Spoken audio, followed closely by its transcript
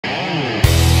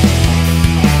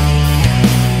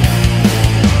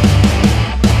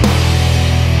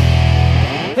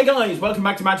welcome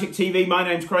back to Magic TV. My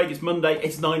name's Craig. It's Monday,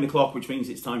 it's 9 o'clock, which means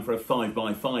it's time for a 5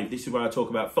 by 5. This is where I talk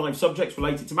about 5 subjects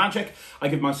related to magic. I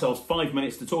give myself 5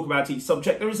 minutes to talk about each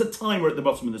subject. There is a timer at the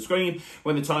bottom of the screen.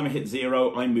 When the timer hits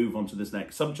 0, I move on to this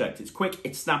next subject. It's quick,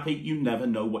 it's snappy, you never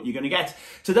know what you're going to get.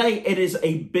 Today, it is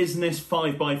a business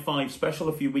 5 by 5 special.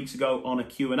 A few weeks ago on a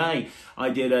Q&A, I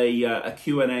did a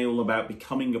Q&A all about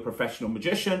becoming a professional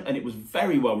magician, and it was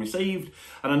very well received.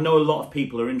 And I know a lot of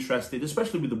people are interested,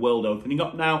 especially with the world opening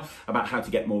up now, about how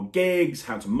to get more gigs,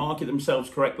 how to market themselves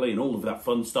correctly, and all of that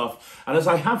fun stuff. And as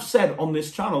I have said on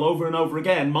this channel over and over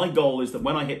again, my goal is that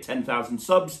when I hit 10,000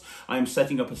 subs, I am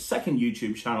setting up a second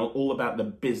YouTube channel all about the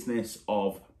business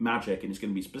of magic, and it's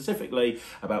going to be specifically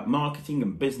about marketing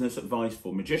and business advice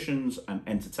for magicians and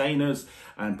entertainers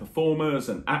and performers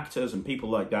and actors and people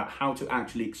like that, how to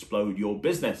actually explode your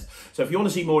business. So if you want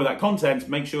to see more of that content,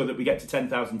 make sure that we get to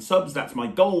 10,000 subs. That's my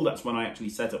goal. That's when I actually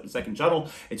set up the second channel.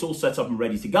 It's all set up and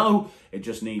ready to go. It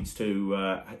just needs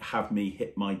to have me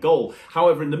hit my goal.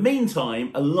 However, in the meantime,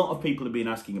 a lot of people have been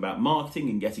asking about marketing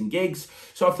and getting gigs,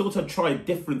 so I thought I'd try a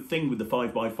different thing with the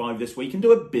 5 by 5 this week and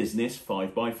do a business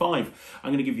 5 by 5.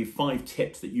 I'm going to give you 5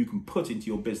 tips that you can put into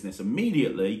your business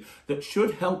immediately that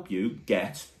should help you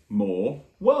get more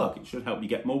work. It should help you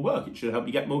get more work. It should help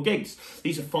you get more gigs.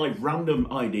 These are 5 random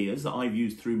ideas that I've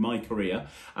used through my career,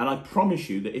 and I promise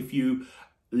you that if you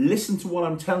listen to what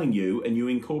I'm telling you and you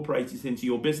incorporate it into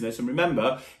your business, and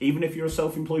remember, even if you're a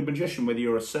self-employed magician, whether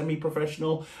you're a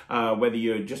semi-professional, whether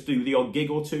you just do the odd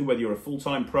gig or two, whether you're a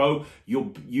full-time pro,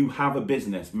 you have a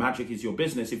business. Magic is your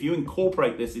business. If you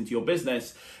incorporate this into your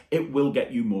business, it will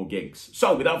get you more gigs.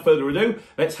 So without further ado,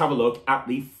 let's have a look at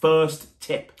the first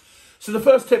tip. So the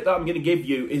first tip that I'm going to give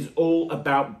you is all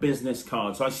about business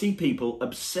cards. I see people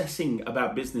obsessing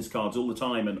about business cards all the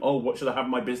time, and oh, what should I have on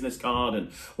my business card,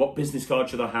 and what business card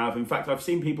should I have? In fact, I've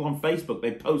seen people on Facebook,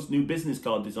 they post new business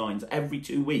card designs every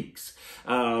 2 weeks,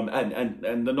 and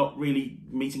they're not really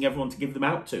meeting everyone to give them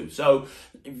out to. So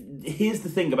here's the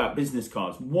thing about business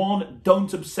cards. 1,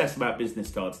 don't obsess about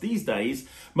business cards. These days,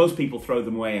 most people throw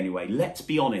them away anyway. Let's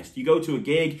be honest. You go to a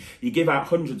gig, you give out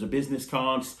hundreds of business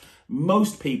cards.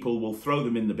 Most people will throw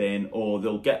them in the bin, or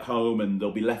they'll get home and they'll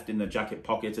be left in their jacket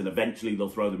pocket, and eventually they'll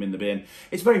throw them in the bin.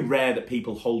 It's very rare that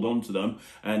people hold on to them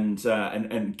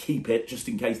and keep it just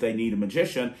in case they need a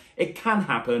magician. It can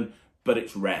happen, but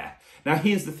it's rare. Now,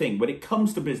 here's the thing. When it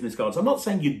comes to business cards, I'm not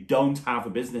saying you don't have a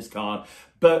business card,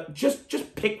 but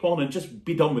just pick one and just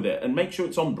be done with it and make sure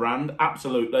it's on brand,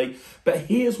 absolutely. But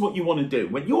here's what you want to do.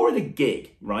 When you're at a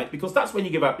gig, right, because that's when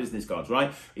you give out business cards,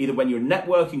 right? Either when you're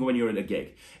networking or when you're at a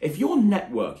gig. If you're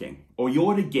networking or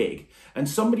you're at a gig and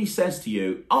somebody says to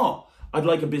you, oh, I'd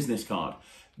like a business card,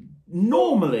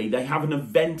 normally they have an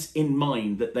event in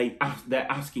mind that they're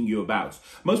asking you about.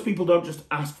 Most people don't just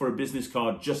ask for a business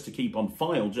card just to keep on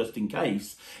file, just in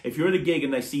case. If you're at a gig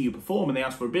and they see you perform and they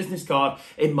ask for a business card,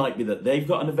 it might be that they've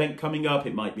got an event coming up.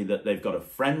 It might be that they've got a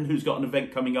friend who's got an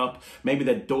event coming up. Maybe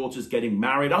their daughter's getting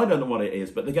married. I don't know what it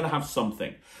is, but they're going to have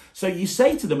something. So you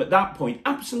say to them at that point,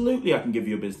 absolutely, I can give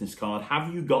you a business card.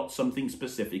 Have you got something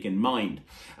specific in mind?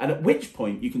 And at which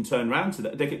point you can turn around to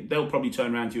them. They'll probably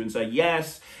turn around to you and say,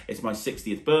 yes, it's my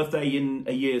 60th birthday in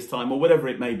a year's time, or whatever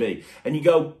it may be. And you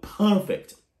go,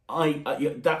 perfect.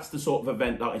 That's the sort of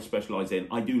event that I specialize in.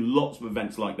 I do lots of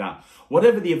events like that.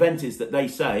 Whatever the event is that they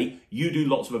say, you do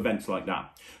lots of events like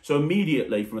that. So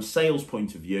immediately, from a sales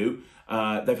point of view,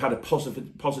 they've had a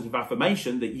positive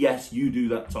affirmation that, yes, you do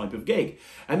that type of gig.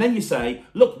 And then you say,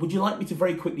 look, would you like me to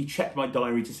very quickly check my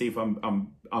diary to see if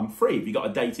I'm free? Have you got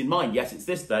a date in mind? Yes, it's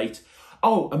this date.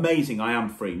 Oh, amazing, I am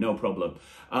free, no problem.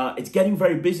 It's getting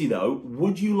very busy though.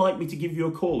 Would you like me to give you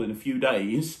a call in a few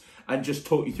days and just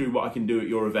talk you through what I can do at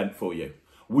your event for you?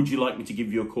 Would you like me to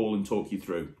give you a call and talk you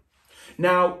through?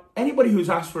 Now, anybody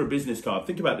who's asked for a business card,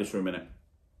 think about this for a minute.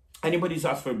 Anybody who's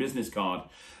asked for a business card,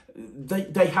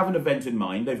 they have an event in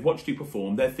mind. They've watched you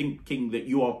perform. They're thinking that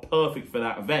you are perfect for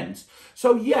that event.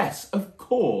 So yes, of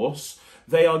course,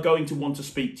 they are going to want to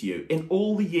speak to you. In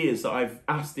all the years that I've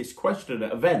asked this question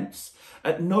at events,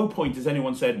 at no point has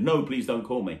anyone said, no, please don't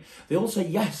call me. They all say,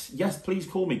 yes, please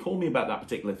call me about that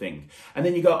particular thing. And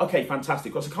then you go, okay,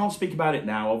 fantastic. Because I can't speak about it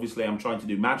now. Obviously, I'm trying to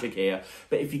do magic here.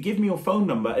 But if you give me your phone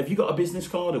number, have you got a business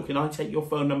card, or can I take your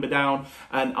phone number down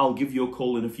and I'll give you a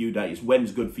call in a few days?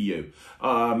 When's good for you?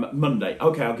 Monday.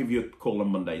 Okay, I'll give you a call on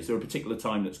Monday. Is there a particular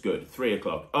time that's good? 3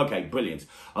 o'clock. Okay, brilliant.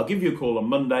 I'll give you a call on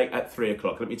Monday at 3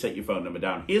 o'clock. Let me take your phone number. number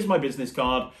down. Here's my business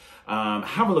card.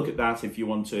 Have a look at that if you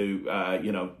want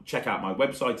to, check out my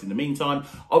website in the meantime.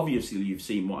 Obviously, you've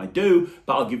seen what I do,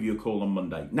 but I'll give you a call on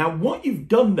Monday. Now, what you've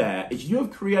done there is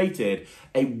you've created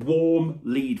a warm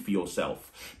lead for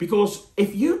yourself. Because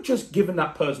if you've just given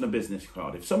that person a business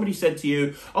card, if somebody said to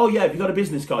you, oh yeah, have you got a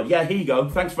business card? Yeah, here you go.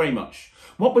 Thanks very much.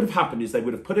 What would have happened is they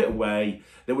would have put it away,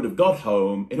 they would have got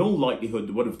home, in all likelihood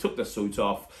they would have took their suit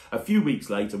off. A few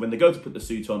weeks later, when they go to put the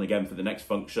suit on again for the next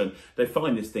function, they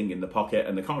find this thing in the pocket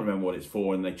and they can't remember what it's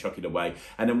for and they chuck it away.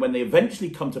 And then when they eventually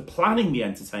come to planning the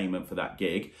entertainment for that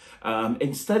gig,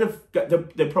 instead of,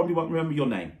 they probably won't remember your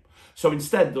name. So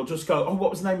instead, they'll just go, oh,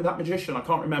 what was the name of that magician? I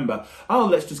can't remember. Oh,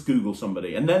 let's just Google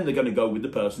somebody. And then they're going to go with the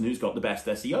person who's got the best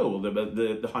SEO or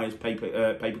the highest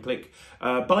pay-per-click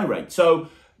buy rate. So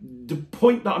the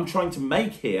point that I'm trying to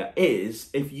make here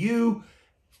is if you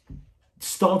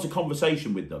start a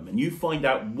conversation with them and you find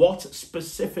out what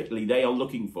specifically they are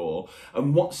looking for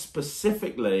and what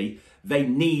specifically they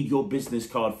need your business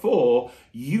card for,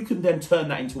 you can then turn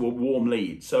that into a warm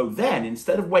lead. So then,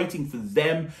 instead of waiting for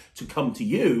them to come to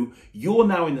you, you're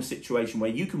now in the situation where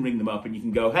you can ring them up and you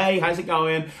can go, hey, how's it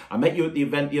going? I met you at the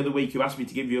event the other week. You asked me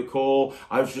to give you a call.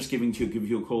 I was just give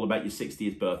you a call about your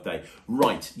 60th birthday.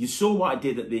 Right, you saw what I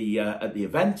did at the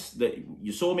event that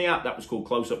you saw me at. That was called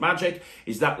Close-Up Magic.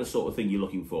 Is that the sort of thing you're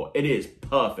looking for? It is.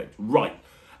 Perfect. Right.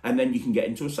 And then you can get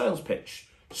into a sales pitch.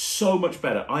 So much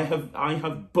better. I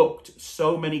have booked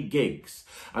so many gigs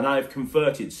and I have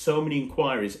converted so many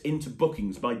inquiries into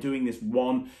bookings by doing this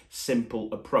one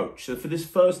simple approach. So for this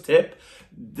first tip,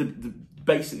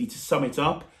 basically to sum it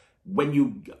up, when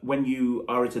you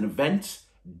are at an event,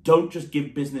 don't just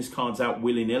give business cards out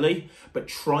willy-nilly, but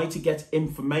try to get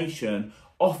information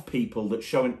off people that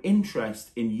show an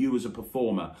interest in you as a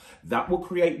performer. That will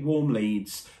create warm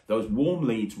leads. Those warm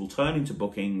leads will turn into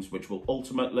bookings, which will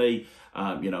ultimately,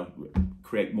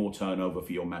 create more turnover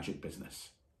for your magic business.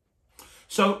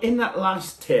 So in that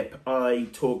last tip, I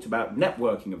talked about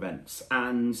networking events,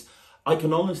 and I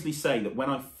can honestly say that when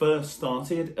I first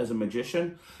started as a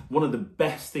magician, one of the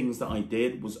best things that I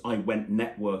did was I went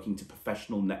networking to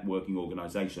professional networking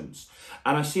organizations.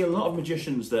 And I see a lot of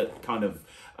magicians that kind of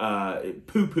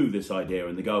poo-poo this idea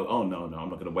and they go, oh, no, I'm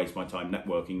not going to waste my time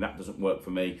networking. That doesn't work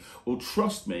for me. Well,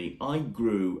 trust me, I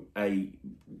grew a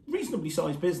reasonably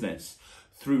sized business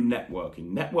through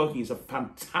networking. Networking is a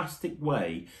fantastic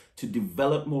way to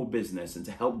develop more business and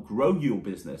to help grow your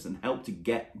business and help to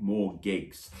get more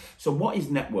gigs. So what is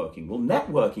networking? Well,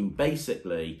 networking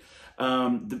basically,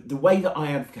 the way that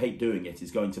I advocate doing it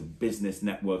is going to business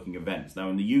networking events. Now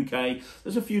in the UK,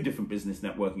 there's a few different business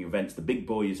networking events. The big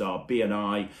boys are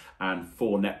BNI and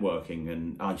For Networking.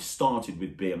 And I started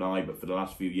with BNI, but for the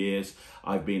last few years,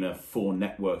 I've been a For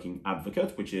Networking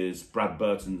advocate, which is Brad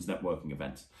Burton's networking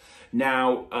event.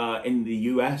 Now, in the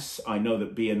US, I know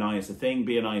that BNI is a thing.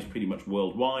 BNI is pretty much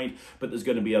worldwide, but there's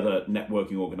going to be other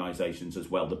networking organizations as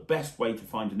well. The best way to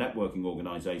find a networking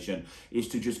organization is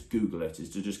to just Google it, is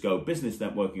to just go business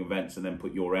networking events and then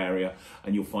put your area,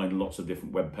 and you'll find lots of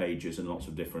different web pages and lots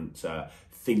of different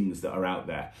things that are out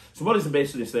there. So what is a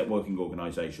business networking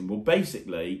organization? Well,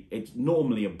 basically, it's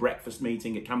normally a breakfast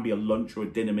meeting. It can be a lunch or a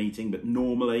dinner meeting, but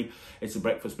normally it's a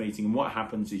breakfast meeting. And what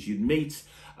happens is you'd meet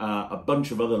a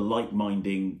bunch of other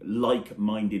like-minded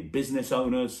business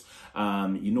owners.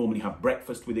 You normally have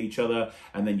breakfast with each other,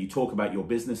 and then you talk about your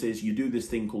businesses. You do this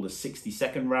thing called a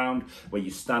 60-second round, where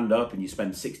you stand up and you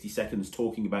spend 60 seconds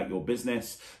talking about your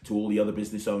business to all the other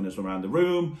business owners around the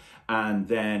room, and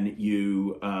then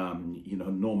you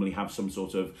normally have some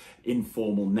sort of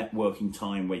informal networking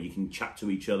time where you can chat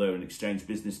to each other and exchange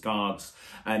business cards,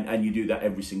 and you do that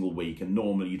every single week. And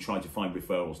normally you try to find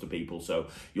referrals to people, so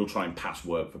you'll try and pass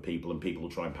work for people and people will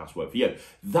try and pass work for you.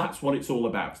 That's what it's all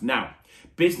about. Now,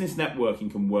 business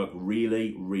networking can work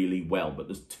really, really well, but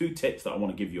there's two tips that I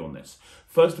want to give you on this.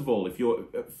 First of all, if you're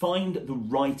find the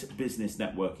right business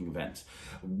networking event.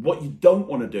 What you don't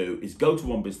want to do is go to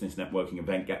one business networking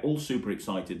event, get all super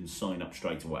excited and sign up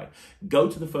straight away. Go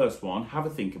to the first one, have a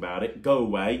think about it, go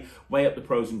away, weigh up the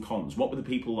pros and cons. What were the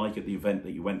people like at the event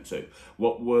that you went to?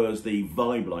 What was the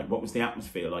vibe like? What was the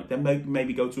atmosphere like? Then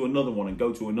maybe go to another one and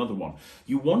go to another one.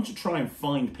 You want to try and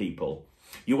find people.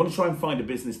 You want to try and find a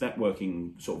business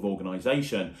networking sort of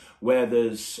organization where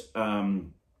there's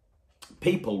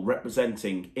people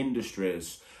representing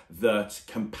industries that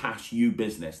can pass you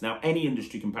business. Now, any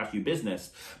industry can pass you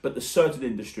business, but there's certain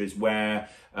industries where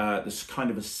there's kind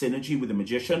of a synergy with a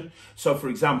magician. So, for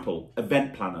example,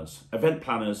 event planners. Event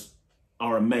planners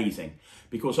are amazing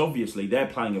because obviously they're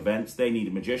planning events, they need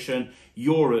a magician.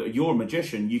 You're a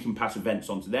magician, you can pass events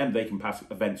on to them, they can pass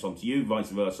events on to you, vice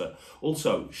versa.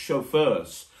 Also,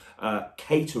 chauffeurs.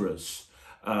 caterers,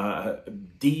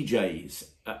 DJs,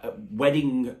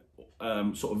 wedding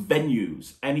sort of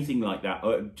venues, anything like that,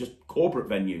 or just corporate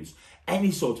venues,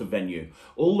 any sort of venue,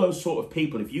 all those sort of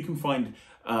people. If you can find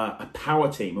a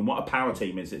power team, and what a power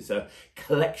team is, it's a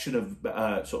collection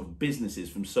of sort of businesses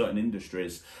from certain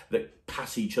industries that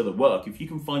pass each other work. If you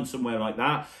can find somewhere like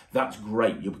that, that's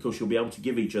great, because you'll be able to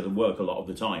give each other work a lot of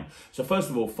the time. So first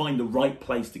of all, find the right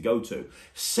place to go to.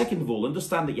 Second of all,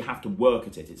 understand that you have to work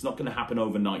at it. It's not going to happen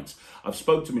overnight. I've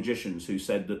spoke to magicians who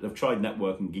said that they've tried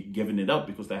networking, given it up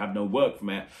because they had no work from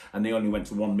it, and they only went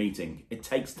to one meeting. It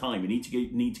takes time. You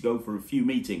need to go for a few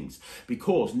meetings,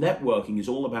 because networking is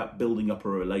all about building up a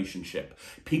relationship.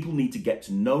 People need to get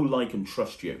to know, like, and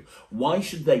trust you. Why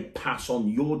should they pass on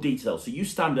your details? So you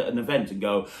stand at an event and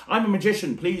go, I'm a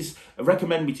magician, please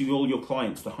recommend me to all your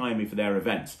clients to hire me for their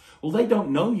events. Well, they don't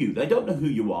know you. They don't know who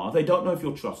you are. They don't know if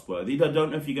you're trustworthy. They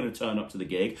don't know if you're going to turn up to the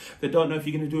gig. They don't know if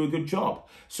you're going to do a good job.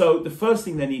 So the first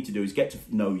thing they need to do is get to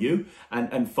know you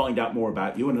and find out more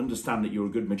about you and understand that you're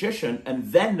a good magician,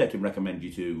 and then they can recommend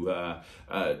you to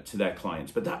their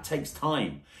clients. But that takes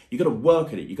time. You've got to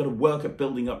work at it. You've got to work at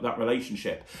building up that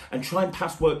relationship and try and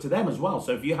pass work to them as well.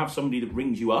 So if you have somebody that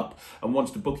rings you up and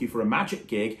wants to book you for a magic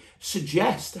gig,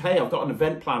 suggest, hey, I've got an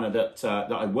event planner that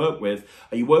I work with.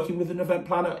 Are you working with an event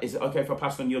planner? Is it okay if I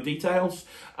pass on your details?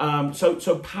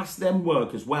 So pass them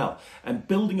work as well. And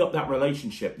building up that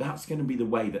relationship, that's going to be the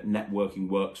way that networking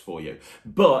works for you.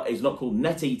 But it's not called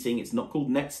net eating. It's not called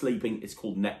net sleeping. It's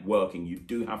called networking. You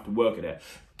do have to work at it.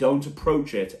 Don't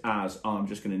approach it as, oh, I'm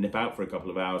just going to nip out for a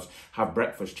couple of hours, have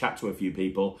breakfast, chat to a few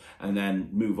people, and then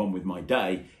move on with my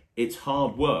day. It's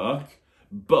hard work,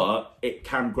 but it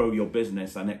can grow your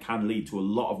business and it can lead to a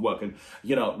lot of work. And,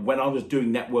 you know, when I was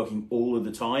doing networking all of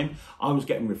the time, I was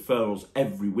getting referrals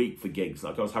every week for gigs.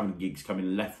 Like, I was having gigs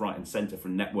coming left, right, and center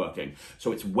from networking.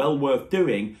 So it's well worth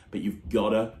doing, but you've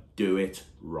got to do it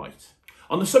right.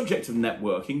 On the subject of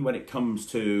networking, when it comes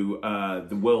to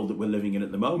the world that we're living in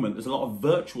at the moment, there's a lot of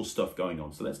virtual stuff going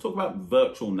on. So let's talk about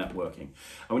virtual networking.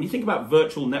 And when you think about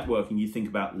virtual networking, you think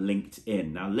about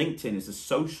LinkedIn. Now, LinkedIn is a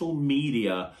social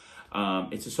media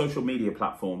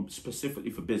platform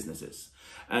specifically for businesses.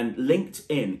 And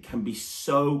LinkedIn can be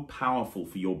so powerful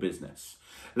for your business.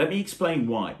 Let me explain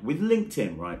why. With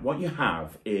LinkedIn, right, what you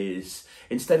have is,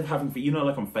 instead of having, you know,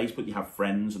 like on Facebook, you have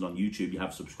friends, and on YouTube, you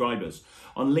have subscribers.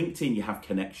 On LinkedIn, you have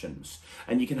connections.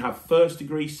 And you can have first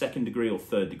degree, second degree, or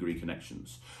third degree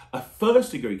connections. A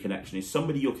first degree connection is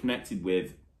somebody you're connected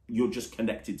with. You're just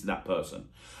connected to that person.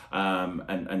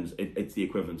 It's the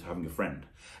equivalent to having a friend.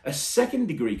 A second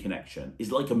degree connection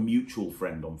is like a mutual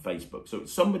friend on Facebook. So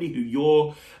it's somebody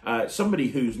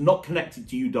who's not connected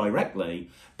to you directly,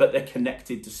 but they're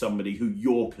connected to somebody who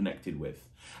you're connected with.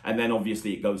 And then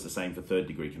obviously it goes the same for third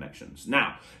degree connections.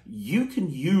 Now, you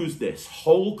can use this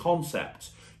whole concept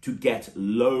to get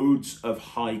loads of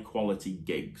high quality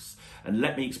gigs. And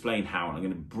let me explain how, and I'm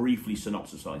going to briefly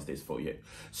synopsisize this for you.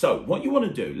 So what you want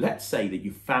to do, let's say that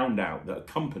you found out that a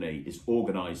company is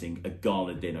organizing a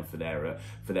gala dinner for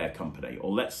their company,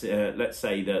 or let's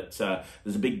say that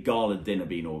there's a big gala dinner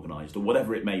being organized, or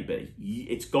whatever it may be.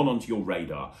 It's gone onto your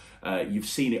radar. You've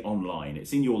seen it online,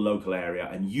 it's in your local area,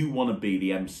 and you want to be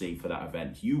the MC for that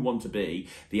event. You want to be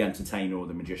the entertainer or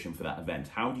the magician for that event.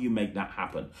 How do you make that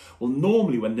happen? Well,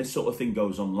 normally when this sort of thing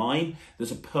goes online,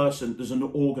 there's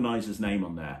an organizer's name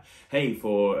on there. Hey,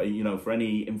 for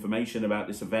any information about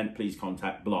this event, please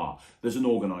contact blah. There's an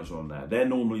organizer on there. They're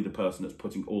normally the person that's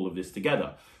putting all of this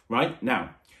together, right?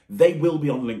 Now, they will be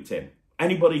on LinkedIn.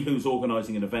 Anybody who's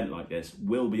organizing an event like this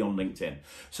will be on LinkedIn.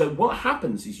 So what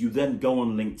happens is you then go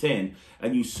on LinkedIn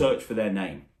and you search for their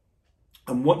name.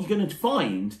 And what you're going to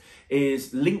find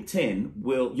is LinkedIn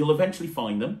you'll eventually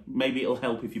find them. Maybe it'll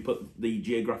help if you put the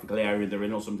geographical area they're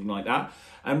in or something like that.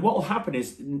 And what will happen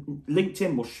is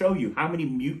LinkedIn will show you how many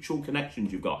mutual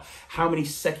connections you've got, how many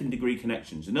second degree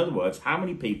connections. In other words, how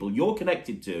many people you're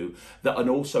connected to that are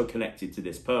also connected to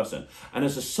this person. And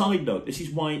as a side note, this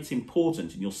is why it's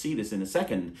important, and you'll see this in a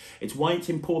second, it's why it's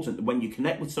important that when you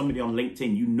connect with somebody on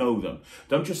LinkedIn, you know them.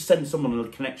 Don't just send someone a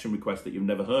connection request that you've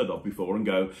never heard of before and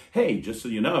go, hey, just so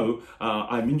you know,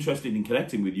 I'm interested in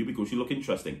connecting with you because you look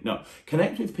interesting. No,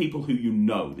 connect with people who you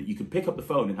know, that you can pick up the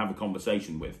phone and have a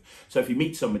conversation with. So if you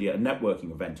meet somebody at a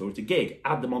networking event or at a gig,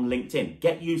 add them on LinkedIn.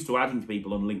 Get used to adding to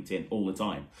people on LinkedIn all the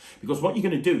time. Because what you're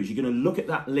going to do is you're going to look at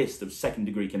that list of second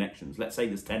degree connections. Let's say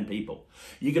there's 10 people.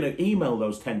 You're going to email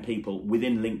those 10 people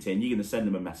within LinkedIn. You're going to send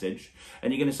them a message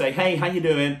and you're going to say, hey, how you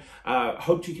doing?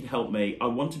 Hope you can help me. I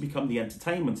want to become the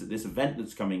entertainment at this event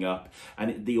that's coming up,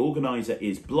 and the organizer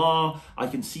is blah. blah, I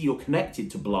can see you're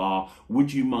connected to blah.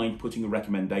 Would you mind putting a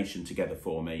recommendation together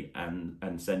for me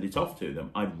and send it off to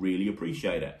them? I'd really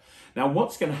appreciate it. Now,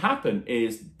 what's going to happen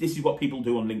is, this is what people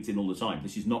do on LinkedIn all the time.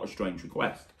 This is not a strange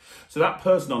request. So that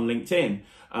person on LinkedIn,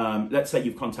 let's say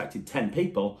you've contacted 10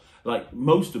 people, like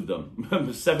most of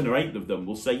them, 7 or 8 of them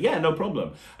will say, yeah, no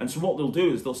problem. And so what they'll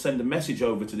do is they'll send a message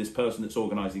over to this person that's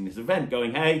organising this event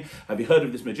going, hey, have you heard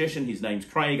of this magician? His name's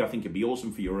Craig. I think it'd be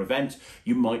awesome for your event.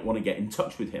 You might want to get in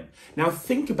touch with him. Now,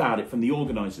 think about it from the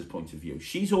organiser's point of view.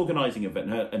 She's organising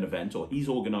an event, or he's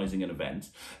organising an event.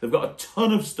 They've got a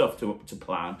ton of stuff to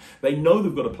plan. They know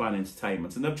they've got to plan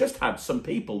entertainment, and they've just had some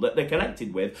people that they're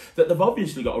connected with that they've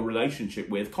obviously got a relationship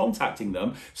with contacting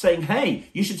them saying, hey,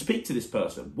 you should speak to this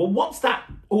person. Well, what's that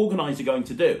organiser going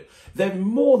to do? They're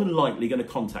more than likely going to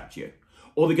contact you,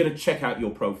 or they're going to check out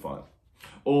your profile,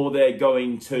 or they're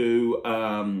going to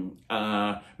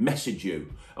message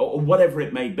you, or whatever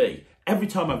it may be. Every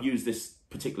time I've used this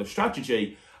particular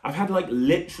strategy, I've had like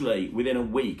literally within a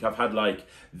week, I've had like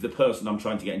the person I'm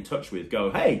trying to get in touch with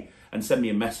go, hey, and send me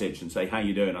a message and say, how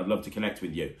you doing? I'd love to connect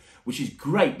with you, which is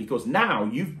great because now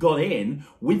you've got in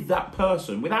with that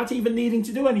person without even needing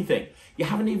to do anything. You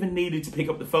haven't even needed to pick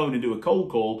up the phone and do a cold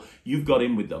call. You've got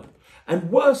in with them.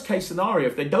 And worst case scenario,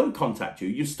 if they don't contact you,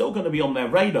 you're still going to be on their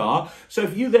radar. So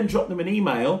if you then drop them an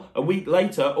email a week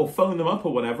later or phone them up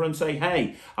or whatever and say,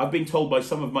 hey, I've been told by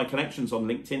some of my connections on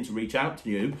LinkedIn to reach out to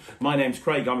you. My name's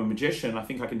Craig. I'm a magician. I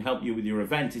think I can help you with your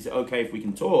event. Is it okay if we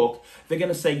can talk? They're going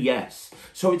to say yes.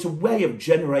 So it's a way of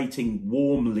generating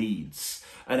warm leads.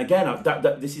 And again,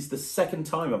 this is the second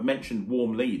time I've mentioned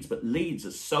warm leads, but leads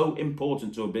are so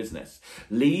important to a business.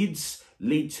 Leads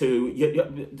lead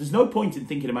to, there's no point in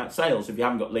thinking about sales if you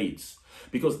haven't got leads,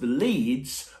 because the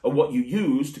leads are what you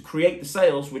use to create the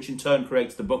sales, which in turn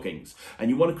creates the bookings.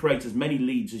 And you want to create as many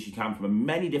leads as you can from as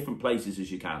many different places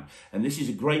as you can. And this is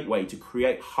a great way to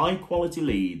create high quality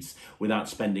leads without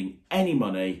spending any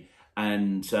money.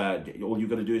 And all you've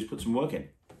got to do is put some work in.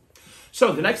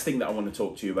 So the next thing that I want to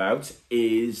talk to you about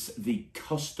is the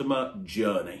customer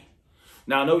journey.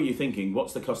 Now, I know what you're thinking.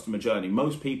 What's the customer journey?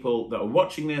 Most people that are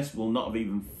watching this will not have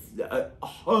even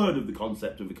heard of the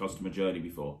concept of the customer journey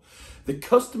before. The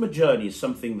customer journey is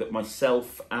something that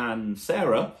myself and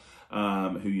Sarah,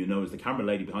 who you know as the camera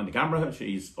lady behind the camera,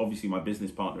 she's obviously my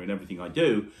business partner in everything I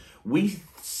do, we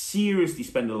seriously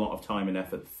spend a lot of time and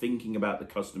effort thinking about the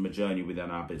customer journey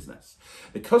within our business.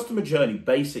 The customer journey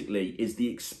basically is the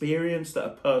experience that a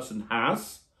person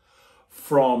has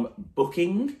from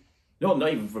booking, no,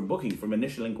 not even from booking, from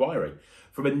initial inquiry.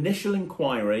 From initial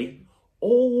inquiry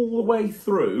all the way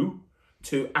through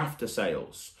to after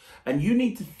sales. And you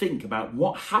need to think about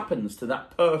what happens to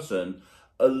that person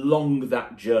along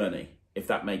that journey, if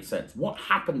that makes sense. What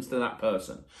happens to that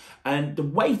person? And the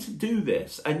way to do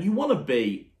this, and you want to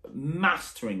be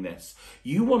mastering this,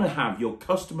 you want to have your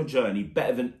customer journey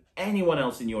better than anyone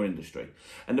else in your industry.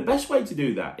 And the best way to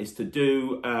do that is to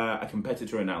do a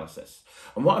competitor analysis.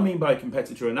 And what I mean by a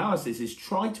competitor analysis is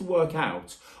try to work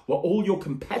out what all your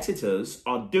competitors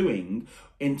are doing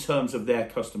in terms of their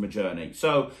customer journey.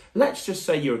 So let's just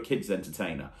say you're a kids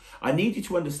entertainer. I need you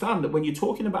to understand that when you're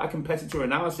talking about a competitor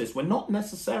analysis, we're not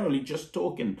necessarily just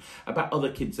talking about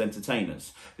other kids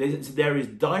entertainers. There is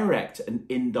direct and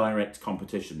indirect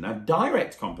competition. Now,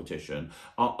 direct competition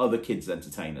are other kids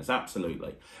entertainers,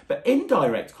 absolutely. But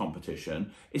indirect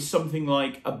competition is something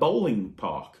like a bowling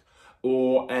park,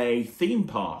 or a theme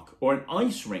park, or an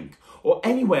ice rink, or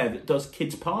anywhere that does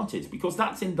kids' parties, because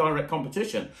that's indirect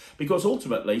competition. Because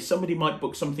ultimately, somebody might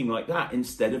book something like that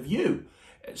instead of you.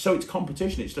 So it's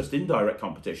competition, it's just indirect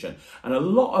competition. And a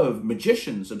lot of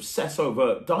magicians obsess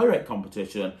over direct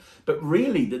competition, but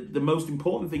really the most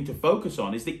important thing to focus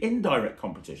on is the indirect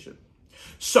competition.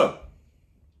 So,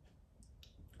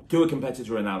 do a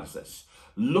competitor analysis.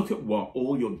 Look at what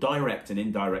all your direct and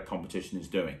indirect competition is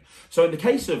doing. So in the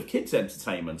case of kids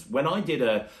entertainment, when I did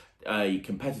a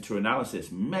competitor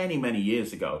analysis many, many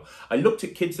years ago, I looked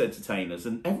at kids entertainers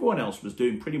and everyone else was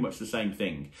doing pretty much the same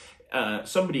thing.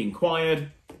 Somebody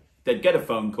inquired, they'd get a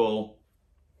phone call,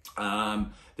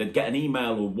 they'd get an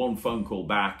email or one phone call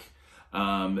back.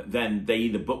 Then they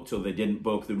either booked or they didn't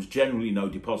book. There was generally no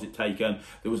deposit taken.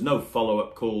 There was no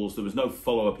follow-up calls. There was no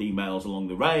follow-up emails along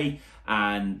the way.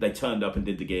 And they turned up and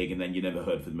did the gig, and then you never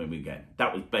heard from them again.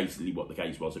 That was basically what the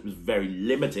case was. It was very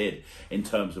limited in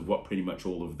terms of what pretty much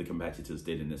all of the competitors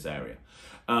did in this area.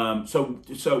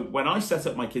 So when I set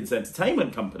up my kids'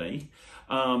 entertainment company,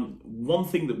 one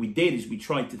thing that we did is we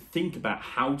tried to think about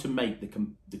how to make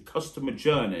the customer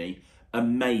journey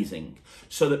amazing,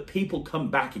 so that people come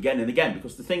back again and again.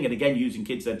 Because the thing, and again, using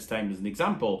kids entertainment as an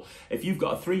example, if you've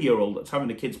got a 3-year-old that's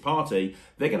having a kids party,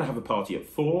 they're going to have a party at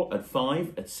 4, at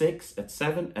 5, at 6, at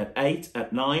 7, at 8,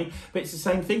 at 9. But it's the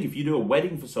same thing. If you do a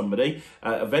wedding for somebody,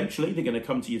 eventually they're going to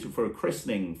come to you for a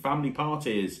christening, family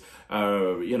parties,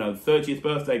 30th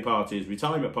birthday parties,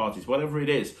 retirement parties, whatever it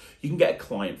is. You can get a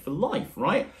client for life,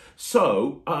 right?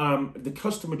 So the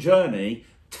customer journey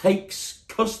takes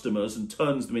customers and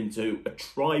turns them into a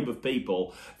tribe of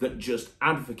people that just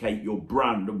advocate your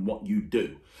brand and what you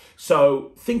do.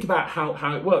 So think about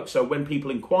how it works. So when people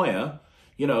inquire,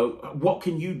 what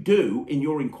can you do in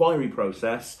your inquiry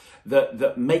process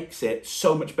that makes it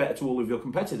so much better to all of your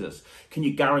competitors? Can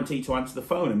you guarantee to answer the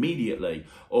phone immediately?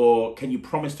 Or can you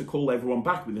promise to call everyone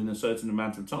back within a certain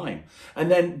amount of time? And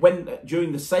then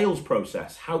during the sales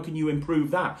process, how can you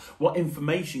improve that? What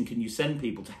information can you send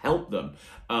people to help them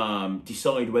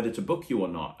decide whether to book you or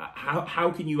not?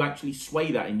 How can you actually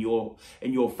sway that in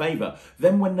your favor?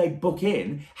 Then when they book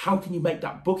in, how can you make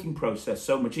that booking process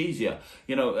so much easier?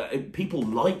 People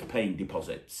like paying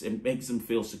deposits. It makes them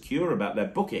feel secure about their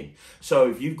booking. So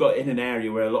if you've got in an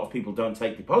area where a lot of people don't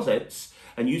take deposits,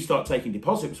 and you start taking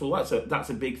deposits, well, that's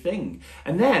a big thing.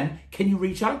 And then, can you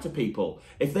reach out to people?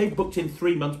 If they've booked in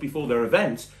 3 months before their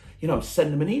event,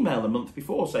 send them an email a month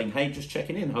before saying, hey, just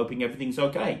checking in, hoping everything's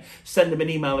okay. Send them an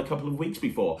email a couple of weeks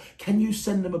before. Can you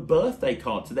send them a birthday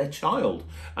card to their child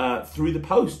through the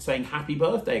post saying happy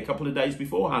birthday a couple of days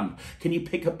beforehand? Can you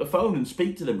pick up the phone and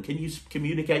speak to them? Can you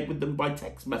communicate with them by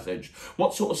text message?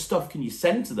 What sort of stuff can you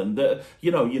send to them that,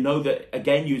 that,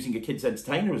 again, using a kids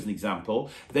entertainer as an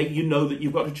example, that that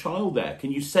you've got a child there?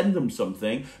 Can you send them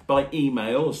something by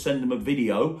email or send them a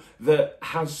video that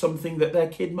has something that their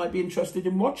kid might be interested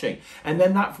in watching? And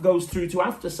then that goes through to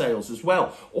after sales as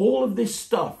well. All of this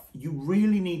stuff you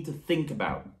really need to think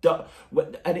about.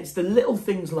 And it's the little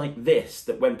things like this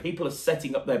that when people are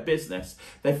setting up their business,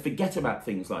 they forget about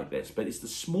things like this. But it's the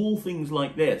small things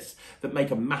like this that make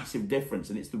a massive difference.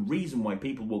 And it's the reason why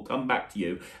people will come back to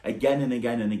you again and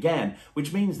again and again,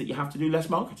 which means that you have to do less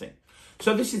marketing.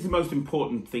 So this is the most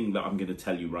important thing that I'm going to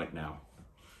tell you right now.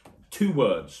 2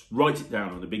 words, write it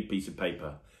down on a big piece of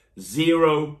paper.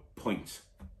 0 point.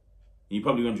 You're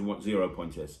probably wondering what 0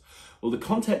 point is. Well, the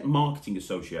Content Marketing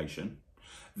Association,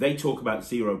 they talk about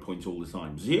 0 point all the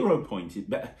time. 0 point,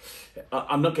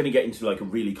 I'm not going to get into like a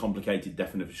really complicated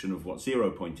definition of what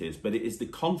 0 point is, but it is the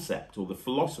concept or the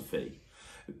philosophy,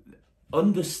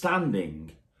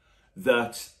 understanding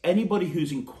that anybody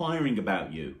who's inquiring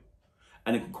about you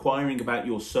and inquiring about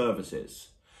your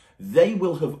services, they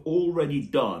will have already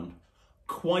done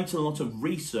quite a lot of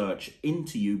research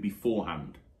into you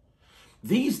beforehand.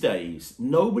 These days,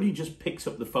 nobody just picks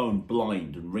up the phone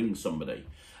blind and rings somebody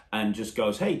and just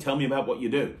goes, hey, tell me about what you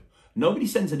do. Nobody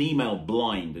sends an email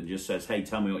blind and just says, hey,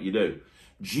 tell me what you do.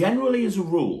 Generally, as a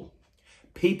rule,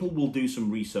 people will do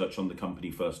some research on the company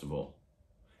first of all.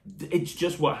 It's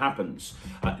just what happens.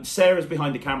 Sarah's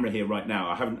behind the camera here right now.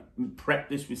 I haven't prepped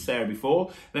this with Sarah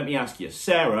before. Let me ask you,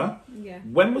 Sarah,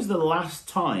 when was the last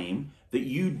time that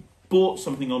you bought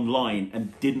something online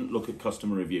and didn't look at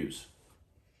customer reviews?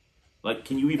 Like,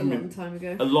 can you even... A long time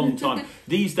ago. A long time.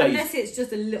 These days... Unless it's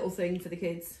just a little thing for the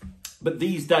kids. But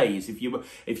these days, if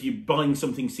you're buying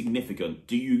something significant,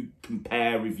 do you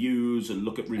compare reviews and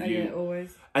look at reviews? Oh, yeah,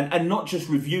 always. And not just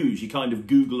reviews, you kind of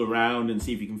Google around and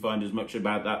see if you can find as much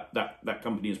about that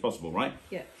company as possible, right?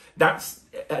 Yeah.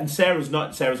 And Sarah's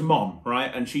a mom,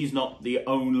 right? And she's not the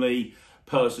only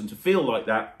person to feel like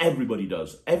that. Everybody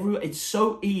does. It's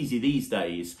so easy these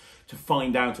days to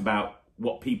find out about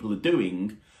what people are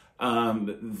doing.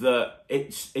 That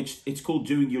it's called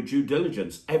doing your due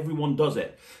diligence. Everyone does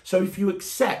it. So if you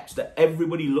accept that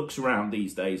everybody looks around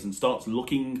these days and starts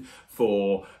looking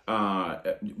for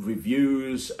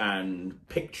reviews and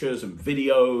pictures and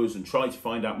videos and try to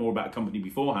find out more about a company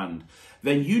beforehand,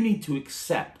 then you need to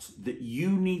accept that you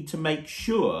need to make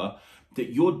sure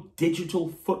that your digital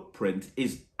footprint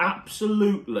is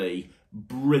absolutely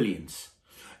brilliant.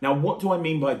 Now, what do I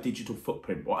mean by digital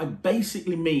footprint? What I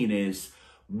basically mean is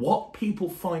what people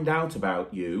find out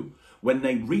about you when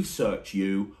they research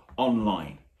you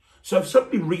online. So if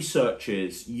somebody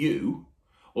researches you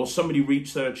or somebody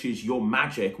researches your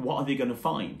magic, what are they going to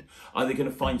find? Are they going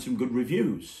to find some good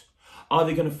reviews? Are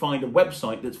they going to find a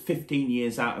website that's 15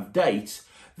 years out of date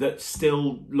that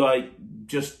still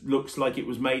just looks like it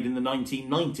was made in the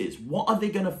 1990s? What are they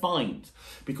going to find?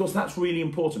 Because that's really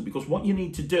important, because what you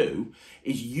need to do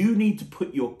is you need to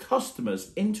put your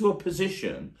customers into a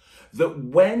position that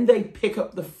when they pick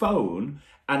up the phone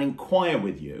and inquire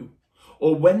with you,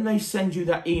 or when they send you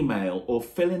that email or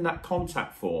fill in that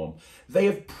contact form, they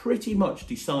have pretty much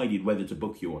decided whether to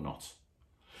book you or not.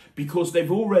 Because they've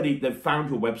found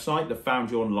your website, they've found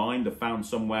you online, they've found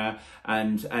somewhere,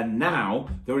 and now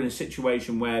they're in a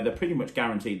situation where they're pretty much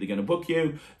guaranteed they're going to book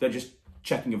you. They're just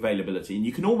checking availability. And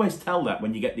you can always tell that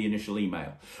when you get the initial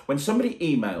email. When somebody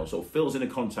emails or fills in a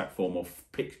contact form or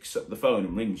picks up the phone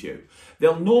and rings you,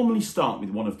 they'll normally start with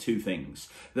one of two things.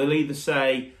 They'll either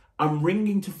say, I'm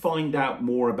ringing to find out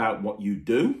more about what you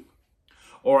do,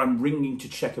 or I'm ringing to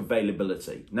check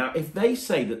availability. Now, if they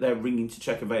say that they're ringing to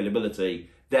check availability,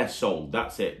 they're sold.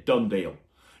 That's it. Done deal.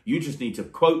 You just need to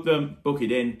quote them, book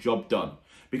it in, job done.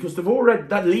 Because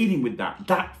they're leading with that.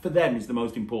 That for them is the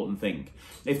most important thing.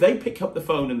 If they pick up the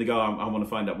phone and they go, I want to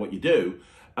find out what you do,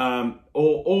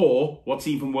 or what's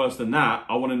even worse than that,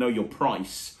 I want to know your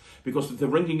price. Because if they're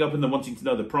ringing up and they're wanting to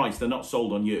know the price, they're not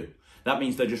sold on you. That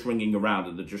means they're just ringing around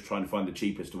and they're just trying to find the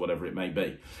cheapest or whatever it may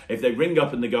be. If they ring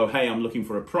up and they go, hey, I'm looking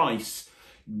for a price,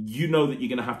 you know that you're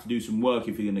going to have to do some work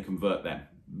if you're going to convert them.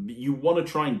 You want to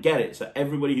try and get it so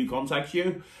everybody who contacts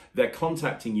you, they're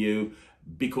contacting you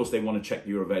because they want to check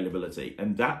your availability.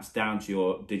 And that's down to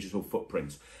your digital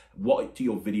footprint. What do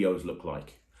your videos look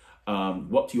like?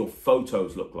 What do your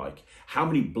photos look like? How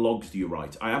many blogs do you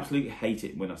write? I absolutely hate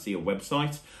it when I see a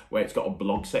website where it's got a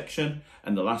blog section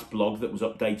and the last blog that was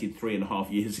updated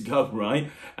 3.5 years ago,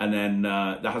 right? And then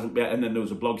and then there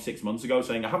was a blog 6 months ago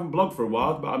saying, I haven't blogged for a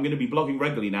while, but I'm going to be blogging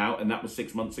regularly now. And that was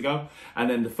 6 months ago. And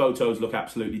then the photos look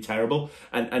absolutely terrible.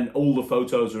 And all the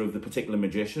photos are of the particular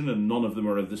magician and none of them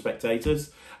are of the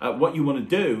spectators. What you want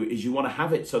to do is you want to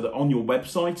have it so that on your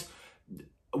website,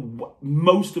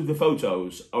 most of the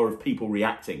photos are of people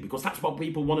reacting, because that's what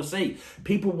people want to see.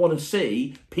 People want to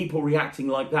see people reacting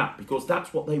like that because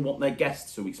that's what they want their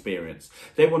guests to experience.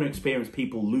 They want to experience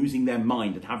people losing their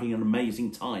mind and having an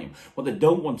amazing time. What they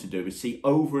don't want to do is see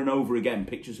over and over again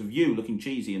pictures of you looking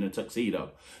cheesy in a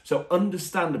tuxedo. So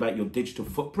understand about your digital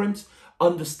footprint.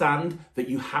 Understand that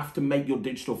you have to make your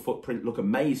digital footprint look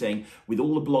amazing with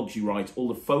all the blogs you write, all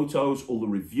the photos, all the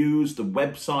reviews, the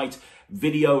website,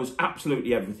 videos,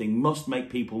 absolutely everything must make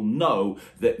people know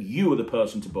that you are the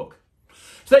person to book.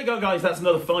 So there you go, guys. That's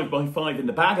another 5x5 in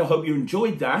the bag. I hope you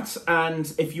enjoyed that.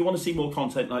 And if you want to see more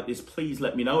content like this, please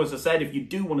let me know. As I said, if you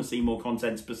do want to see more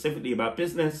content specifically about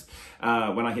business,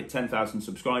 when I hit 10,000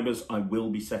 subscribers, I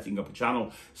will be setting up a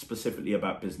channel specifically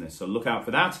about business. So look out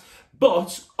for that.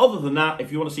 But other than that,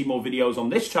 if you want to see more videos on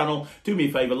this channel, do me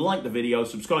a favor, like the video,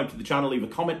 subscribe to the channel, leave a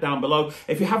comment down below.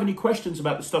 If you have any questions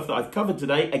about the stuff that I've covered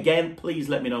today, again, please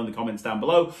let me know in the comments down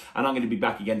below. And I'm going to be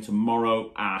back again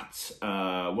tomorrow at,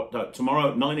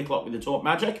 tomorrow at 9 o'clock with the Talk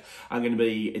Magic.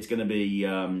 It's going to be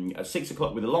at 6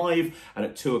 o'clock with a live and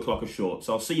at 2 o'clock a short.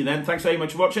 So I'll see you then. Thanks very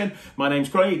much for watching. My name's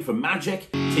Craig from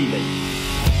Magic TV.